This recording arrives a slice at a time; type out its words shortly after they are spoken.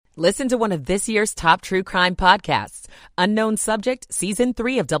Listen to one of this year's top true crime podcasts. Unknown Subject, Season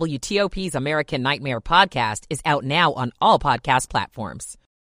 3 of WTOP's American Nightmare podcast is out now on all podcast platforms.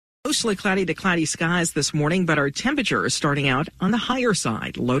 Mostly cloudy to cloudy skies this morning, but our temperature is starting out on the higher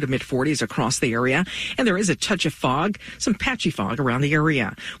side, low to mid 40s across the area. And there is a touch of fog, some patchy fog around the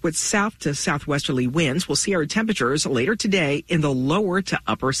area. With south to southwesterly winds, we'll see our temperatures later today in the lower to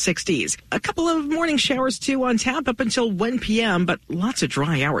upper 60s. A couple of morning showers too on tap up until 1 p.m., but lots of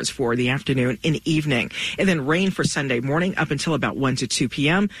dry hours for the afternoon and evening. And then rain for Sunday morning up until about 1 to 2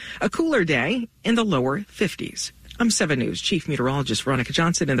 p.m. A cooler day in the lower 50s. I'm 7 News Chief Meteorologist Veronica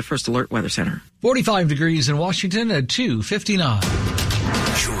Johnson in the First Alert Weather Center. 45 degrees in Washington at 2:59.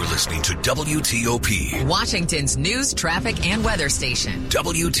 You're listening to WTOP, Washington's news, traffic, and weather station.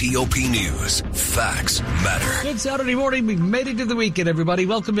 WTOP News. Facts matter. Good Saturday morning. We made it to the weekend, everybody.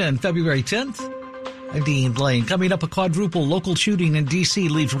 Welcome in. February 10th. I'm Dean Lane. Coming up, a quadruple local shooting in D.C.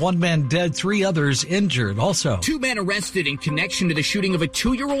 leaves one man dead, 3 others injured. Also, 2 men arrested in connection to the shooting of a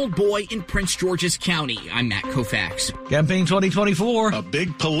 2-year-old boy in Prince George's County. I'm Matt Koufax. Campaign 2024. A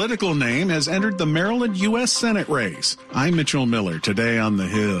big political name has entered the Maryland U.S. Senate race. I'm Mitchell Miller, today on the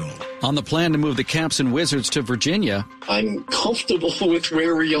Hill. On the plan to move the Caps and Wizards to Virginia, I'm comfortable with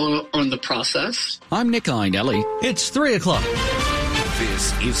where we are on the process. I'm Nick Einelli. It's 3 o'clock.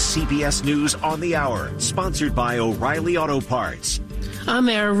 This is CBS News on the Hour, sponsored by O'Reilly Auto Parts. I'm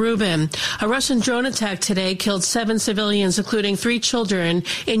Mara Rubin. A Russian drone attack today killed 7 civilians, including 3 children,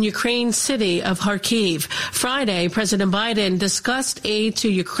 in Ukraine's city of Kharkiv. Friday, President Biden discussed aid to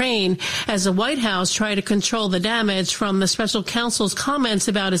Ukraine as the White House tried to control the damage from the special counsel's comments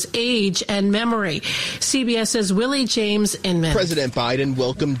about his age and memory. CBS's Willie James Inman. President Biden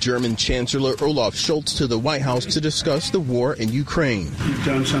welcomed German Chancellor Olaf Scholz to the White House to discuss the war in Ukraine. You've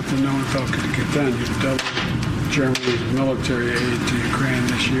done something no one thought could get done. You've doubled Germany's military aid to Ukraine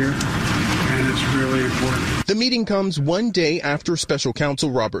this year, and it's really important. The meeting comes one day after Special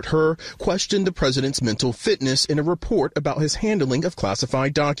Counsel Robert Hur questioned the president's mental fitness in a report about his handling of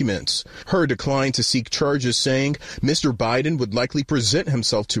classified documents. Hur declined to seek charges, saying Mr. Biden would likely present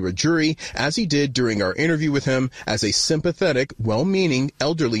himself to a jury, as he did during our interview with him, as a sympathetic, well-meaning,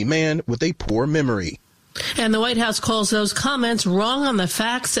 elderly man with a poor memory. And the White House calls those comments wrong on the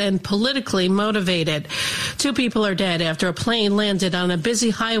facts and politically motivated. 2 people are dead after a plane landed on a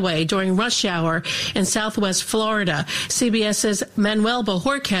busy highway during rush hour in southwest Florida. CBS's Manuel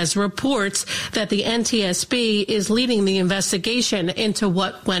Bojorquez reports that the NTSB is leading the investigation into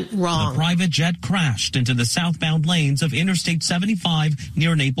what went wrong. The private jet crashed into the southbound lanes of Interstate 75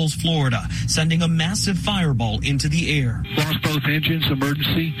 near Naples, Florida, sending a massive fireball into the air. Lost both engines,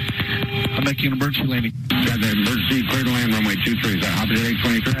 emergency. I'm making an emergency landing. Got the emergency, clear to land, runway 23. Is that Operator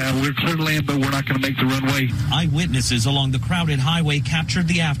 823? We're clear to land, but we're not going to make the runway. Eyewitnesses along the crowded highway captured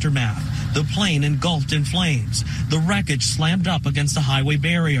the aftermath. The plane engulfed in flames. The wreckage slammed up against the highway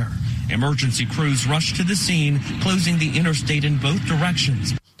barrier. Emergency crews rushed to the scene, closing the interstate in both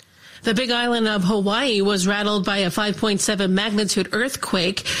directions. The Big Island of Hawaii was rattled by a 5.7 magnitude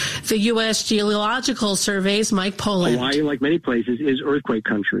earthquake. The U.S. Geological Survey's Mike Poland. Hawaii, like many places, is earthquake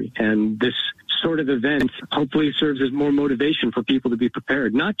country, and this sort of event hopefully serves as more motivation for people to be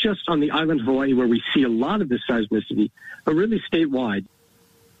prepared, not just on the island of Hawaii where we see a lot of this seismicity, but really statewide.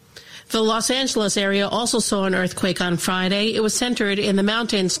 The Los Angeles area also saw an earthquake on Friday. It was centered in the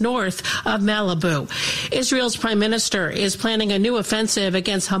mountains north of Malibu. Israel's prime minister is planning a new offensive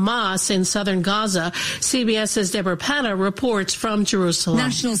against Hamas in southern Gaza. CBS's Deborah Patta reports from Jerusalem.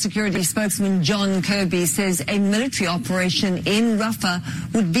 National Security spokesman John Kirby says a military operation in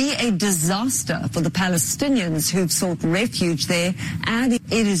Rafah would be a disaster for the Palestinians who've sought refuge there, and it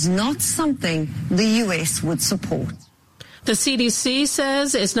is not something the U.S. would support. The CDC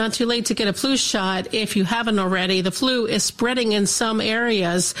says it's not too late to get a flu shot if you haven't already. The flu is spreading in some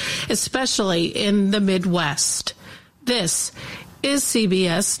areas, especially in the Midwest. This is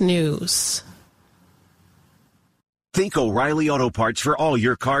CBS News. Think O'Reilly Auto Parts for all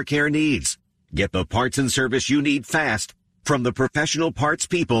your car care needs. Get the parts and service you need fast from the professional parts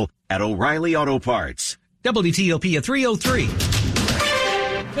people at O'Reilly Auto Parts. WTOP at 3:03.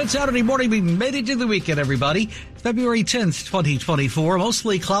 Good Saturday morning. We made it to the weekend, everybody. February 10th, 2024.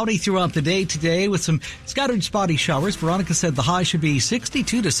 Mostly cloudy throughout the day today with some scattered spotty showers. Veronica said the high should be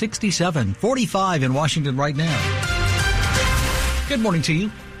 62 to 67, 45 in Washington right now. Good morning to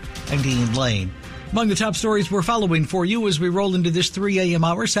you. I'm Dean Lane. Among the top stories we're following for you as we roll into this 3 a.m.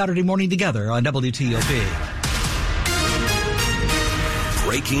 hour Saturday morning together on WTOP.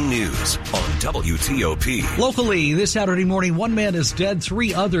 breaking news on WTOP. Locally, this Saturday morning, one man is dead.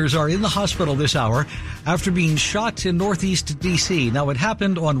 3 others are in the hospital this hour after being shot in northeast D.C. Now, it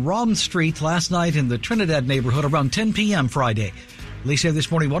happened on Rom Street last night in the Trinidad neighborhood around 10 p.m. Friday. Police said this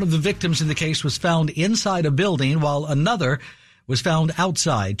morning one of the victims in the case was found inside a building while another was found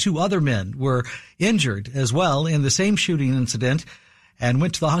outside. 2 other men were injured as well in the same shooting incident and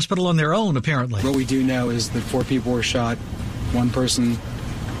went to the hospital on their own, apparently. What we do know is that 4 people were shot. 1 person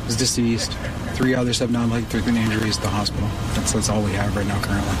is deceased. 3 others have non-life-threatening injuries at the hospital. That's all we have right now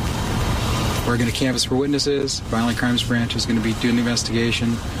currently. We're going to canvass for witnesses. Violent Crimes Branch is going to be doing the investigation,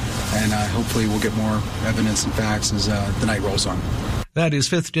 and hopefully we'll get more evidence and facts as the night rolls on. That is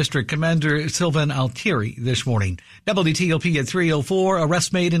 5th District Commander Sylvan Altieri this morning. WTOP at 3:04,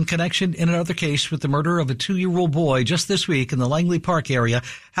 arrest made in connection in another case with the murder of a 2-year-old boy just this week in the Langley Park area.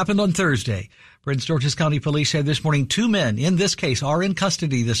 Happened on Thursday. Prince George's County Police said this morning 2 men in this case are in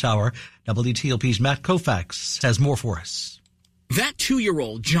custody this hour. WTOP's Matt Koufax has more for us. That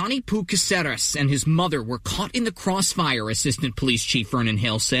 2-year-old, Johnny Poo Caceres, and his mother were caught in the crossfire, Assistant Police Chief Vernon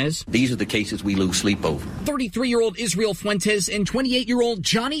Hale says. These are the cases we lose sleep over. 33-year-old Israel Fuentes and 28-year-old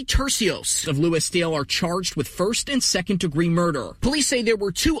Johnny Tercios of Lewisdale are charged with 1st and 2nd-degree murder. Police say there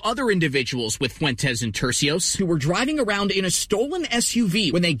were 2 other individuals with Fuentes and Tercios who were driving around in a stolen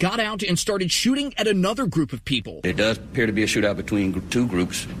SUV when they got out and started shooting at another group of people. It does appear to be a shootout between 2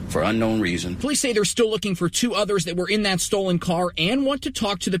 groups for unknown reason. Police say they're still looking for 2 others that were in that stolen car and want to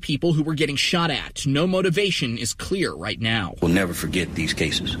talk to the people who were getting shot at. No motivation is clear right now. We'll never forget these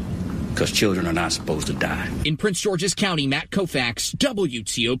cases because children are not supposed to die. In Prince George's County, Matt Koufax,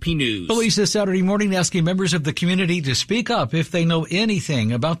 WTOP News. Police this Saturday morning asking members of the community to speak up if they know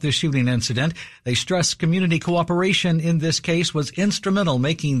anything about this shooting incident. They stress community cooperation in this case was instrumental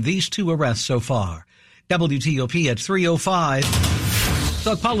making these 2 arrests so far. WTOP at 3:05.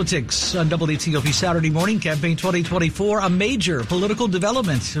 Talk politics on WTOP Saturday morning. Campaign 2024, a major political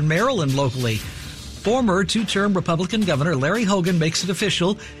development in Maryland locally. Former 2-term Republican Governor Larry Hogan makes it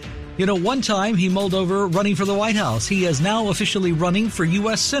official. You know, one time he mulled over running for the White House. He is now officially running for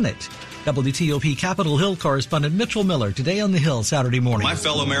U.S. Senate. WTOP Capitol Hill correspondent Mitchell Miller today on the Hill Saturday morning. My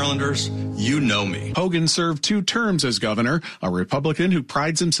fellow Marylanders, you know me. Hogan served 2 terms as governor, a Republican who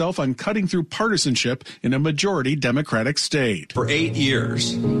prides himself on cutting through partisanship in a majority Democratic state. For 8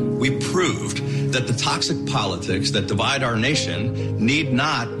 years, we proved that the toxic politics that divide our nation need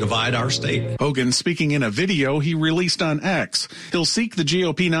not divide our state. Hogan speaking in a video he released on X. He'll seek the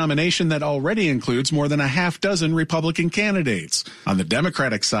GOP nomination that already includes more than a half dozen Republican candidates. On the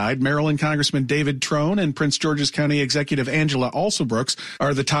Democratic side, Maryland Congressman David Trone and Prince George's County Executive Angela Alsobrooks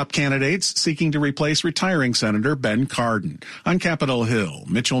are the top candidates seeking to replace retiring Senator Ben Cardin. On Capitol Hill,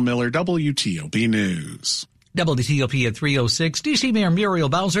 Mitchell Miller, WTOP News. WTOP at 3:06. D.C. Mayor Muriel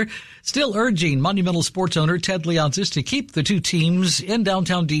Bowser still urging Monumental sports owner Ted Leonsis to keep the 2 teams in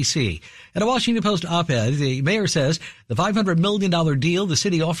downtown D.C. In a Washington Post op-ed, the mayor says the $500 million deal the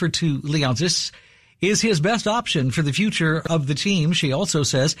city offered to Leonsis is his best option for the future of the team. She also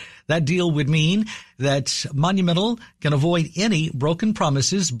says that deal would mean that Monumental can avoid any broken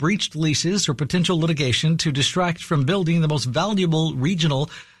promises, breached leases, or potential litigation to distract from building the most valuable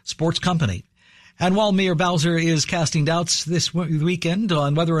regional sports company. And while Mayor Bowser is casting doubts this weekend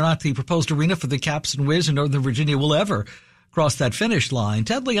on whether or not the proposed arena for the Caps and Wiz in Northern Virginia will ever cross that finish line,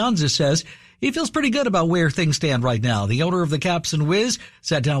 Ted Leonsis says he feels pretty good about where things stand right now. The owner of the Caps and Wiz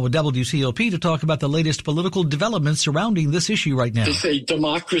sat down with WTOP to talk about the latest political developments surrounding this issue right now. To say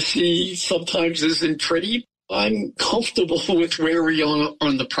democracy sometimes isn't pretty. I'm comfortable with where we are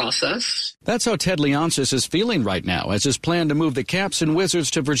on the process. That's how Ted Leonsis is feeling right now, as his plan to move the Caps and Wizards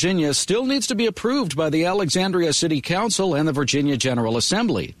to Virginia still needs to be approved by the Alexandria City Council and the Virginia General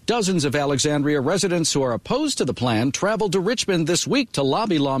Assembly. Dozens of Alexandria residents who are opposed to the plan traveled to Richmond this week to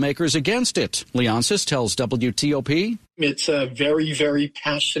lobby lawmakers against it. Leonsis tells WTOP. It's a very, very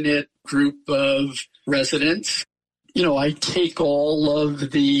passionate group of residents. You know, I take all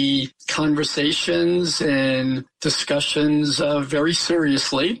of the conversations and discussions very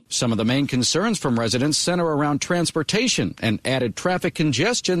seriously. Some of the main concerns from residents center around transportation and added traffic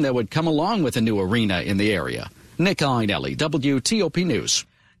congestion that would come along with a new arena in the area. Nick Einelli, WTOP News.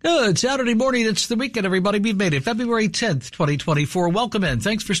 Good Saturday morning. It's the weekend, everybody. We've made it February 10th, 2024. Welcome in.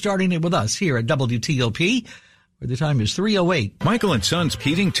 Thanks for starting it with us here at WTOP, where the time is 3:08. Michael and Son's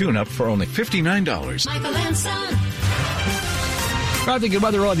heating tune-up for only $59. Michael and Son. Traffic and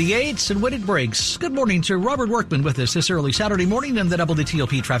weather on the 8s and when it breaks. Good morning to Robert Workman with us this early Saturday morning in the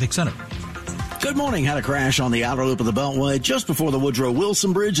WTOP Traffic Center. Good morning. Had a crash on the outer loop of the Beltway just before the Woodrow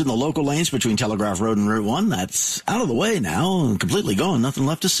Wilson Bridge in the local lanes between Telegraph Road and Route 1. That's out of the way now and completely gone. Nothing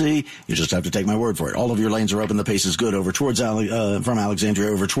left to see. You just have to take my word for it. All of your lanes are open. The pace is good over towards from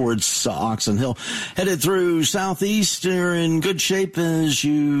Alexandria over towards Oxon Hill. Headed through southeast. You're in good shape as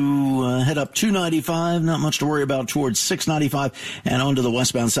you head up 295. Not much to worry about towards 695 and onto the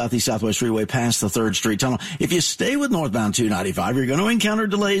westbound Southeast Southwest Freeway past the 3rd Street Tunnel. If you stay with northbound 295, you're going to encounter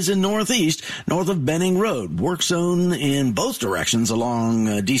delays in northeast, north of Benning Road. Work zone in both directions along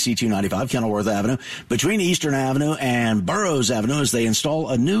DC 295, Kenilworth Avenue, between Eastern Avenue and Burroughs Avenue as they install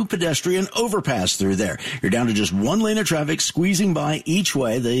a new pedestrian overpass through there. You're down to just one lane of traffic squeezing by each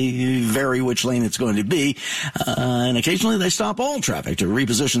way. They vary which lane it's going to be, and occasionally they stop all traffic to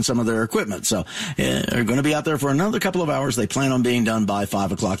reposition some of their equipment. So they're going to be out there for another couple of hours. They plan on being done by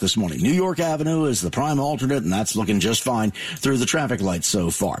 5 o'clock this morning. New York Avenue is the prime alternate, and that's looking just fine through the traffic lights so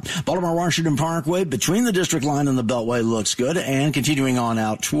far. Baltimore-Washington Parkway between the District Line and the Beltway looks good, and continuing on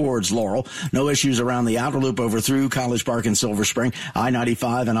out towards Laurel. No issues around the outer loop over through College Park and Silver Spring.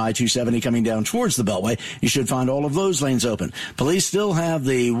 I-95 and I-270 coming down towards the Beltway. You should find all of those lanes open. Police still have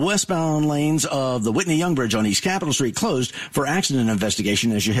the westbound lanes of the Whitney Young Bridge on East Capitol Street closed for accident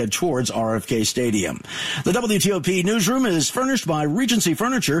investigation as you head towards RFK Stadium. The WTOP newsroom is furnished by Regency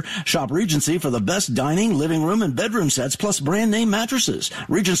Furniture. Shop Regency for the best dining, living room, and bedroom sets, plus brand name mattresses.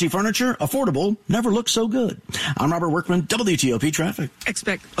 Regency Furniture, affordable, never looked so good. I'm Robert Workman, WTOP Traffic.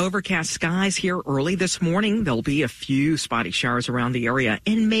 Expect overcast skies here early this morning. There'll be a few spotty showers around the area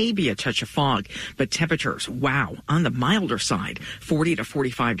and maybe a touch of fog. But temperatures, wow, on the milder side, 40 to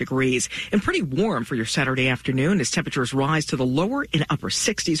 45 degrees. And pretty warm for your Saturday afternoon as temperatures rise to the lower and upper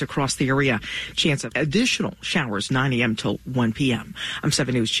 60s across the area. Chance of additional showers 9 a.m. till 1 p.m. I'm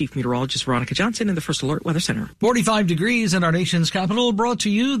 7 News Chief Meteorologist Veronica Johnson in the First Alert Weather Center. 45 degrees in our nation's capital, brought to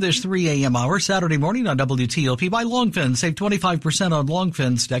you this 3 a.m. hour Saturday morning on WTOP by Longfence. Save 25% on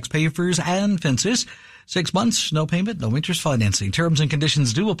Longfence decks, pavers, and fences. 6 months, no payment, no interest financing. Terms and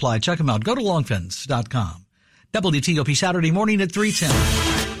conditions do apply. Check them out. Go to longfence.com. WTOP Saturday morning at 3:10,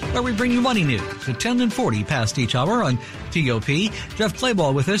 where we bring you money news at 10 and 40 past each hour on TOP. Jeff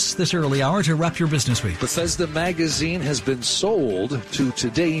Clayball with us this early hour to wrap your business week. Bethesda Magazine has been sold to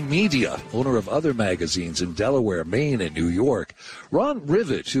Today Media, owner of other magazines in Delaware, Maine, and New York. Ron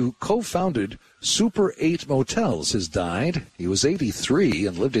Rivett, who co-founded Super 8 Motels, has died. He was 83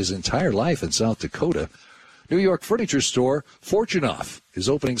 and lived his entire life in South Dakota. New York furniture store Fortunoff is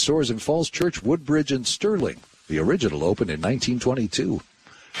opening stores in Falls Church, Woodbridge, and Sterling. The original opened in 1922.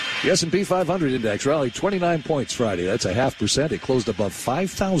 The S&P 500 index rallied 29 points Friday. That's 0.5%. It closed above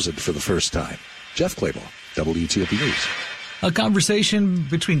 5,000 for the first time. Jeff Clayball, WTOP News. A conversation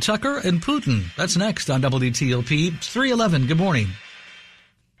between Tucker and Putin. That's next on WTOP. It's 3:11. Good morning.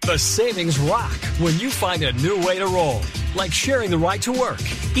 The savings rock when you find a new way to roll, like sharing the ride to work.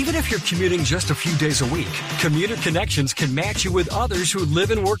 Even if you're commuting just a few days a week, Commuter Connections can match you with others who live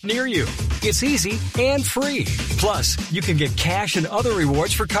and work near you. It's easy and free. Plus, you can get cash and other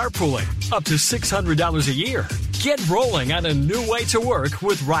rewards for carpooling, up to $600 a year. Get rolling on a new way to work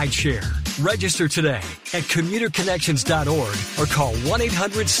with rideshare. Register today at commuterconnections.org or call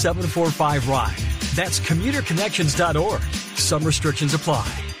 1-800-745-RIDE. That's commuterconnections.org. Some restrictions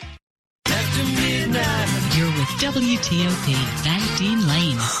apply. You're with WTOP, Van Dean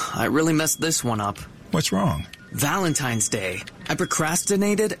Lane. I really messed this one up. What's wrong? Valentine's Day. I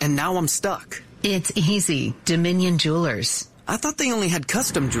procrastinated and now I'm stuck. It's easy. Dominion Jewelers. I thought they only had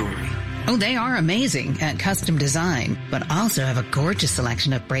custom jewelry. Oh, they are amazing at custom design, but also have a gorgeous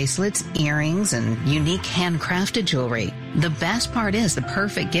selection of bracelets, earrings, and unique handcrafted jewelry. The best part is the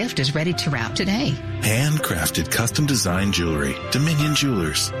perfect gift is ready to wrap today. Handcrafted custom design jewelry. Dominion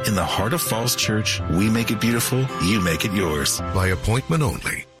Jewelers. In the heart of Falls Church, we make it beautiful, you make it yours. By appointment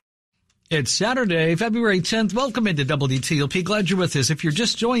only. It's Saturday, February 10th. Welcome into WTOP. Glad you're with us. If you're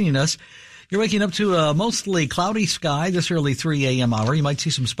just joining us, you're waking up to a mostly cloudy sky this early 3 a.m. hour. You might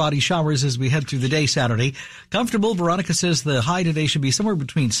see some spotty showers as we head through the day Saturday. Comfortable. Veronica says the high today should be somewhere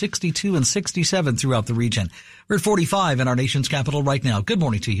between 62 and 67 throughout the region. We're at 45 in our nation's capital right now. Good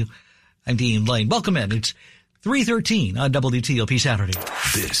morning to you. I'm Dean Lane. Welcome in. It's 3:13 on WTOP Saturday.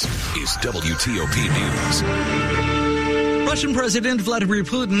 This is WTOP News. Russian President Vladimir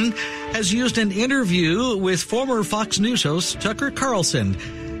Putin has used an interview with former Fox News host Tucker Carlson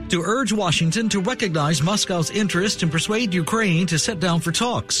to urge Washington to recognize Moscow's interest and persuade Ukraine to sit down for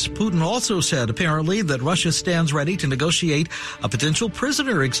talks. Putin also said, apparently, that Russia stands ready to negotiate a potential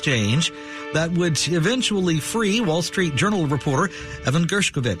prisoner exchange that would eventually free Wall Street Journal reporter Evan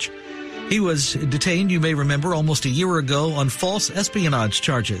Gershkovich. He was detained, you may remember, almost a year ago on false espionage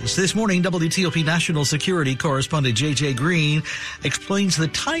charges. This morning, WTOP national security correspondent J.J. Green explains the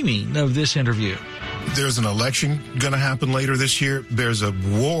timing of this interview. There's an election going to happen later this year. There's a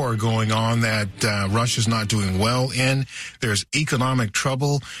war going on that Russia's not doing well in. There's economic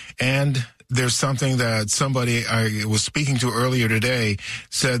trouble, and there's something that somebody I was speaking to earlier today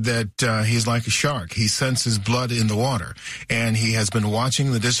said that he's like a shark. He senses blood in the water, and he has been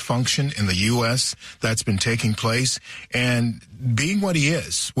watching the dysfunction in the U.S. that's been taking place, and being what he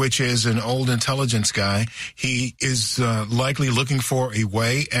is, which is an old intelligence guy, he is likely looking for a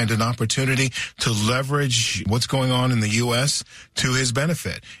way and an opportunity to leverage what's going on in the U.S. to his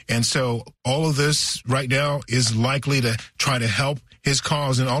benefit. And so all of this right now is likely to try to help his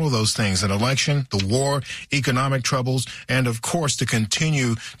cause in all of those things, an election, the war, economic troubles, and, of course, to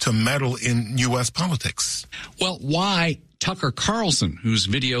continue to meddle in U.S. politics. Well, why Tucker Carlson, whose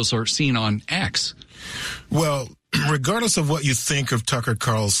videos are seen on X? Well, regardless of what you think of Tucker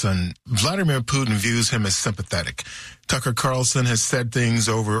Carlson, Vladimir Putin views him as sympathetic. Tucker Carlson has said things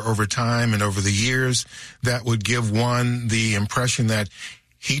over time and over the years that would give one the impression that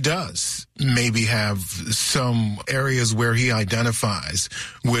he does maybe have some areas where he identifies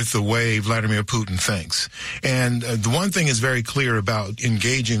with the way Vladimir Putin thinks. And the one thing is very clear about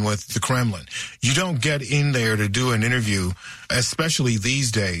engaging with the Kremlin. You don't get in there to do an interview, especially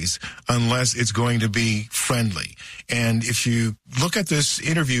these days, unless it's going to be friendly. And if you look at this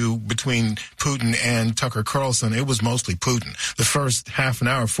interview between Putin and Tucker Carlson, it was mostly Putin. The first half an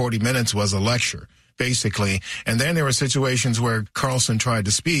hour, 40 minutes was a lecture, basically. And then there were situations where Carlson tried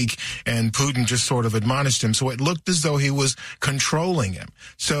to speak and Putin just sort of admonished him. So it looked as though he was controlling him.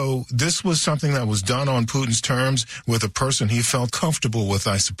 So this was something that was done on Putin's terms with a person he felt comfortable with,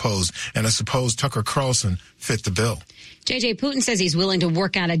 I suppose. And I suppose Tucker Carlson fit the bill. JJ, Putin says he's willing to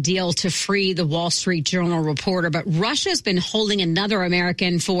work out a deal to free the Wall Street Journal reporter, but Russia's been holding another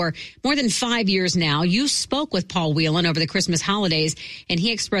American for more than 5 years now. You spoke with Paul Whelan over the Christmas holidays, and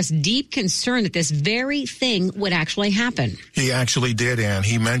he expressed deep concern that this very thing would actually happen. He actually did, Ann.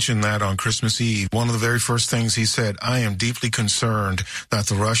 He mentioned that on Christmas Eve. One of the very first things he said, I am deeply concerned that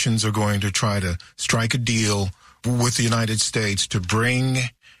the Russians are going to try to strike a deal with the United States to bring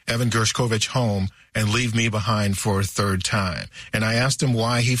Evan Gershkovich home and leave me behind for a third time. And I asked him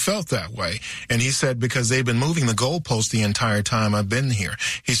why he felt that way. And he said, because they've been moving the goalpost the entire time I've been here.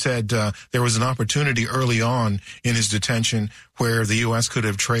 He said there was an opportunity early on in his detention where the U.S. could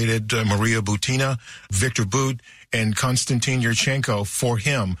have traded Maria Butina, Viktor Bout, and Konstantin Yurchenko for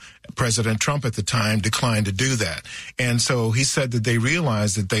him. President Trump at the time declined to do that. And so he said that they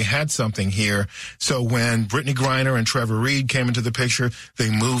realized that they had something here. So when Brittany Griner and Trevor Reed came into the picture, they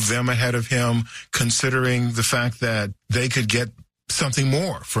moved them ahead of him, considering the fact that they could get something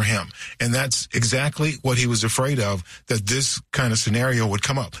more for him. And that's exactly what he was afraid of, that this kind of scenario would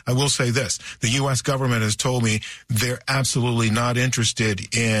come up. I will say this. The U.S. government has told me they're absolutely not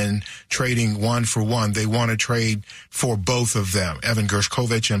interested in trading one for one. They want to trade for both of them, Evan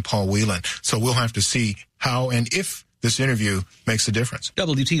Gershkovich and Paul Whelan. So we'll have to see how and if this interview makes a difference.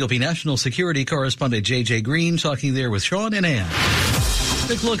 WTOP national security correspondent J.J. Green talking there with Sean and Ann.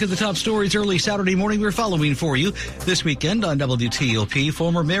 Quick look at the top stories early Saturday morning we're following for you. This weekend on WTOP,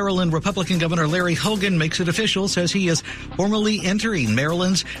 former Maryland Republican Governor Larry Hogan makes it official, says he is formally entering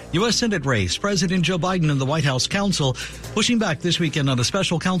Maryland's U.S. Senate race. President Joe Biden and the White House counsel pushing back this weekend on a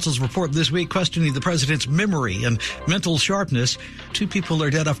special counsel's report this week questioning the president's memory and mental sharpness. 2 people are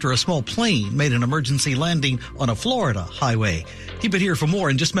dead after a small plane made an emergency landing on a Florida highway. Keep it here for more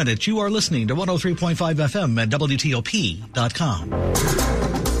in just minutes. You are listening to 103.5 FM at WTOP.com.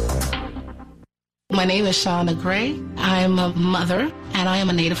 My name is Shauna Gray. I'm a mother, and I am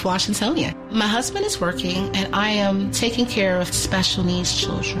a native Washingtonian. My husband is working, and I am taking care of special needs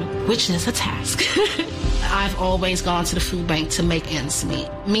children, which is a task. I've always gone to the food bank to make ends meet.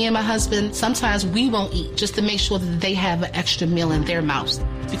 Me and my husband, sometimes we won't eat just to make sure that they have an extra meal in their mouths,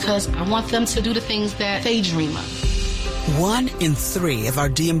 because I want them to do the things that they dream of. 1 in 3 of our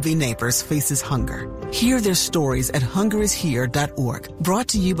DMV neighbors faces hunger. Hear their stories at hungerishere.org. Brought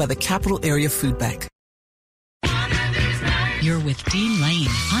to you by the Capital Area Food Bank. You're with Dean Lane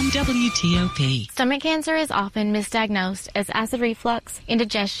on WTOP. Stomach cancer is often misdiagnosed as acid reflux,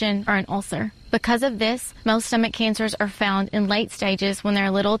 indigestion, or an ulcer. Because of this, most stomach cancers are found in late stages when there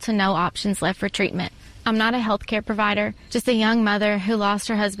are little to no options left for treatment. I'm not a healthcare provider, just a young mother who lost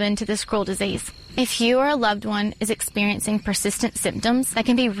her husband to this cruel disease. If you or a loved one is experiencing persistent symptoms that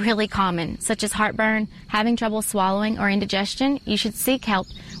can be really common, such as heartburn, having trouble swallowing, or indigestion, you should seek help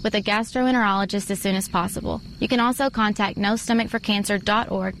with a gastroenterologist as soon as possible. You can also contact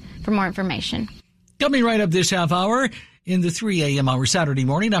NoStomachForCancer.org for more information. Coming right up this half hour in the 3 a.m. hour Saturday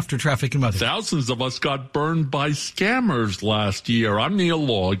morning after traffic and weather. Thousands of us got burned by scammers last year. I'm Neil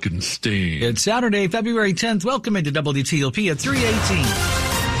Augenstein. It's Saturday, February 10th. Welcome into WTOP at 3:18.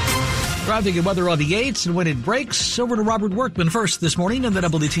 Traffic and weather on the 8s, and when it breaks, over to Robert Workman first this morning in the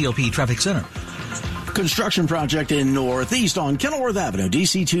WTOP Traffic Center. Construction project in Northeast on Kenilworth Avenue,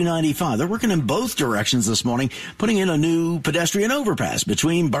 DC 295. They're working in both directions this morning, putting in a new pedestrian overpass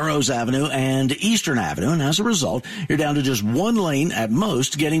between Burroughs Avenue and Eastern Avenue. And as a result, you're down to just one lane at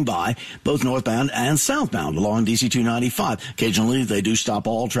most getting by both northbound and southbound along DC 295. Occasionally, they do stop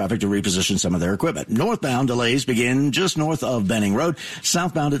all traffic to reposition some of their equipment. Northbound delays begin just north of Benning Road.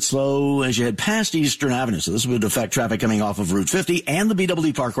 Southbound, it's slow as you head past Eastern Avenue. So this would affect traffic coming off of Route 50 and the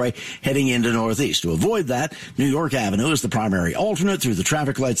BW Parkway heading into Northeast. To avoid that, New York Avenue is the primary alternate through the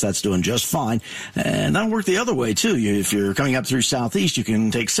traffic lights. That's doing just fine. And that'll work the other way, too. If you're coming up through Southeast, you can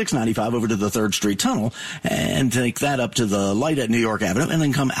take 695 over to the 3rd Street Tunnel and take that up to the light at New York Avenue and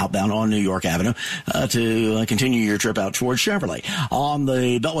then come outbound on New York Avenue to continue your trip out towards Chevrolet. On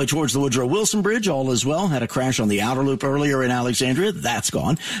the Beltway towards the Woodrow Wilson Bridge, all is well. Had a crash on the outer loop earlier in Alexandria. That's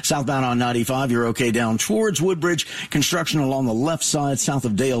gone. Southbound on 95, you're okay down towards Woodbridge. Construction along the left side south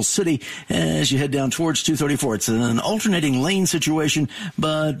of Dale City as you head down towards 234. It's an alternating lane situation,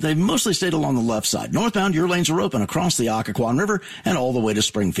 but they've mostly stayed along the left side. Northbound, your lanes are open across the Occoquan River and all the way to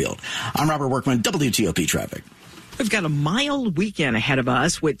Springfield. I'm Robert Workman, WTOP Traffic. We've got a mild weekend ahead of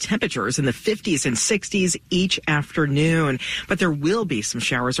us with temperatures in the 50s and 60s each afternoon, but there will be some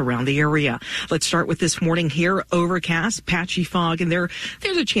showers around the area. Let's start with this morning here. Overcast, patchy fog, and there's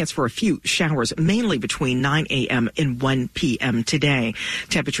a chance for a few showers, mainly between 9 a.m. and 1 p.m. today.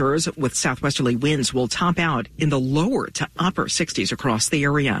 Temperatures with southwesterly winds will top out in the lower to upper 60s across the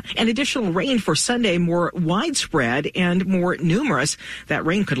area. And additional rain for Sunday, more widespread and more numerous. That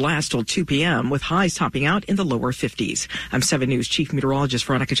rain could last till 2 p.m. with highs topping out in the lower 50s. I'm 7 News Chief Meteorologist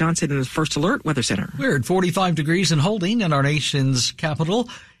Veronica Johnson in the First Alert Weather Center. We're at 45 degrees and holding in our nation's capital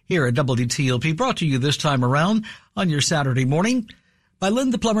here at WTOP, brought to you this time around on your Saturday morning by Lynn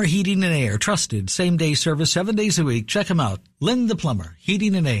the Plumber Heating and Air. Trusted same-day service 7 days a week. Check them out. Lynn the Plumber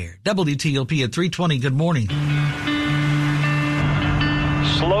Heating and Air. WTOP at 3:20. Good morning.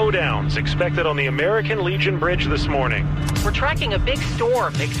 Slowdowns expected on the American Legion Bridge this morning. We're tracking a big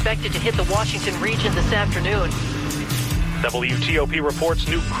storm expected to hit the Washington region this afternoon. WTOP reports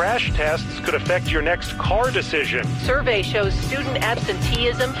new crash tests could affect your next car decision. Survey shows student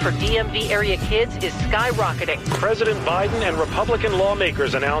absenteeism for DMV area kids is skyrocketing. President Biden and Republican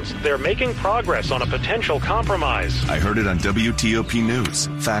lawmakers announced they're making progress on a potential compromise. I heard it on WTOP News.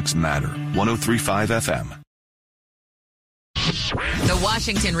 Facts matter. 103.5 FM. The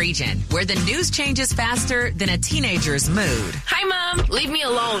Washington region, where the news changes faster than a teenager's mood. Hi, Mom. Leave me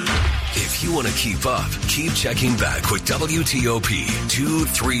alone. If you want to keep up, keep checking back with WTOP 2,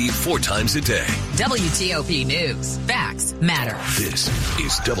 3, 4 times a day. WTOP News. Facts matter. This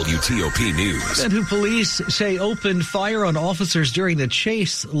is WTOP News. Men who police say opened fire on officers during a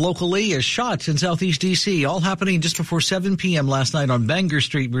chase locally as shots in Southeast D.C., all happening just before 7 p.m. last night on Bangor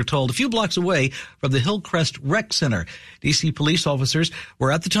Street, we're told, a few blocks away from the Hillcrest Rec Center. D.C. police officers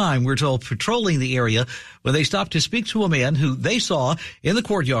were at the time, we're told, patrolling the area when they stopped to speak to a man who they saw in the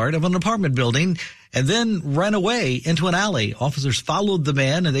courtyard of an apartment building and then ran away into an alley. Officers followed the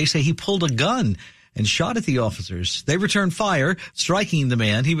man, and they say he pulled a gun and shot at the officers. They returned fire, striking the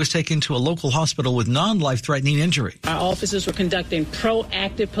man. He was taken to a local hospital with non-life-threatening injury. Our officers were conducting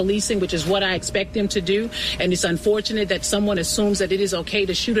proactive policing, which is what I expect them to do. And it's unfortunate that someone assumes that it is okay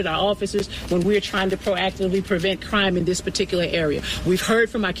to shoot at our officers when we're trying to proactively prevent crime in this particular area. We've heard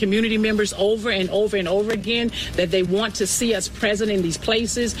from our community members over and over and over again that they want to see us present in these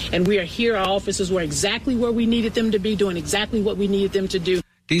places. And we are here. Our officers were exactly where we needed them to be, doing exactly what we needed them to do.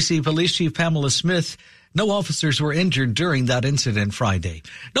 D.C. Police Chief Pamela Smith, no officers were injured during that incident Friday.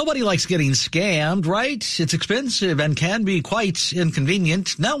 Nobody likes getting scammed, right? It's expensive and can be quite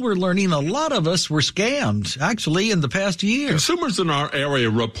inconvenient. Now we're learning a lot of us were scammed, actually, in the past year. Consumers in our area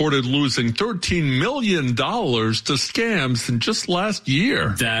reported losing $13 million to scams in just last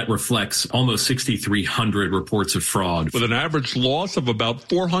year. That reflects almost 6,300 reports of fraud. With an average loss of about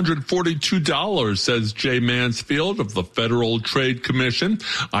 $442, says Jay Mansfield of the Federal Trade Commission.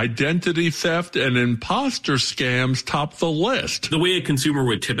 Identity theft and imposter imposter scams top the list. The way a consumer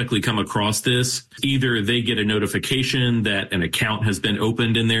would typically come across this, either they get a notification that an account has been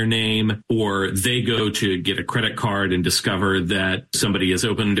opened in their name, or they go to get a credit card and discover that somebody has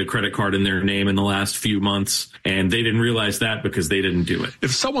opened a credit card in their name in the last few months, and they didn't realize that because they didn't do it.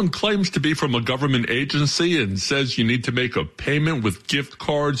 If someone claims to be from a government agency and says you need to make a payment with gift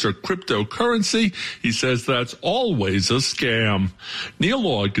cards or cryptocurrency, he says that's always a scam. Neil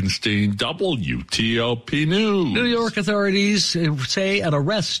Augenstein, WTOP News. New York authorities say an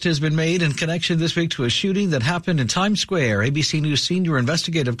arrest has been made in connection this week to a shooting that happened in Times Square. ABC News senior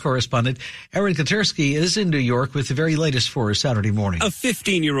investigative correspondent Aaron Katersky is in New York with the very latest for Saturday morning. A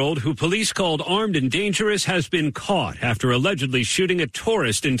 15-year-old who police called armed and dangerous has been caught after allegedly shooting a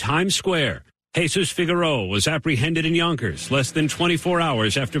tourist in Times Square. Jesus Figueroa was apprehended in Yonkers less than 24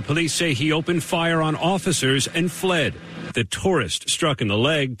 hours after police say he opened fire on officers and fled. The tourist struck in the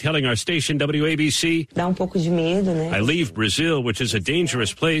leg, telling our station WABC, I leave Brazil, which is a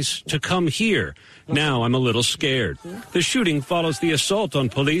dangerous place, to come here. Now I'm a little scared. The shooting follows the assault on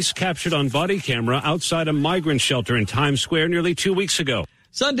police captured on body camera outside a migrant shelter in Times Square nearly 2 weeks ago.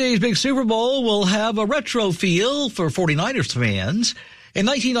 Sunday's big Super Bowl will have a retro feel for 49ers fans. In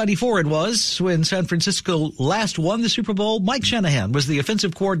 1994 it was, when San Francisco last won the Super Bowl. Mike Shanahan was the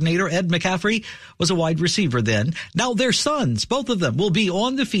offensive coordinator. Ed McCaffrey was a wide receiver then. Now their sons, both of them, will be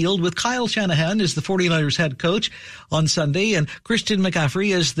on the field with Kyle Shanahan as the 49ers head coach on Sunday and Christian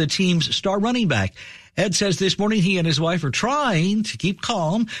McCaffrey as the team's star running back. Ed says this morning he and his wife are trying to keep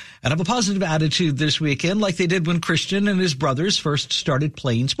calm and have a positive attitude this weekend like they did when Christian and his brothers first started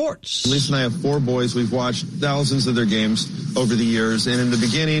playing sports. Lisa and I have 4 boys. We've watched thousands of their games over the years. And in the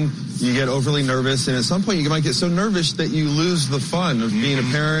beginning, you get overly nervous. And at some point, you might get so nervous that you lose the fun of being a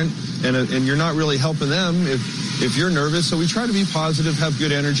parent. And you're not really helping them if you're nervous. So we try to be positive, have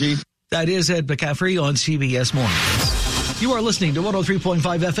good energy. That is Ed McCaffrey on CBS Mornings. You are listening to 103.5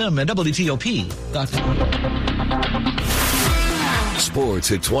 FM and WTOP.com.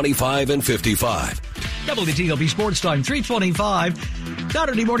 Sports at 25 and 55. WTOP Sports Time, 3:25.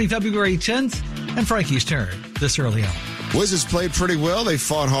 Saturday morning, February 10th, and Frankie's turn this early hour. Wizards played pretty well. They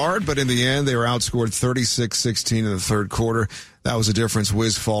fought hard, but in the end, they were outscored 36-16 in the third quarter. That was a difference.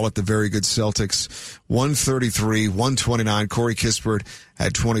 Wiz fall at the very good Celtics. 133-129. Corey Kispert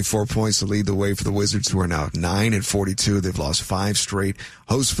had 24 points to lead the way for the Wizards, who are now 9-42. They've lost 5 straight.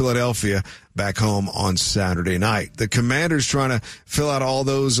 Host Philadelphia back home on Saturday night. The Commanders trying to fill out all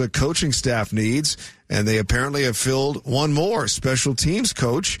those coaching staff needs, and they apparently have filled one more. Special teams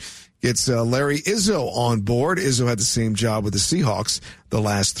coach gets Larry Izzo on board. Izzo had the same job with the Seahawks the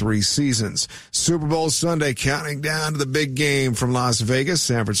last 3 seasons. Super Bowl Sunday, counting down to the big game from Las Vegas,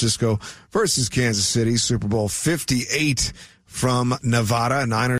 San Francisco versus Kansas City. Super Bowl 58 from Nevada. Niners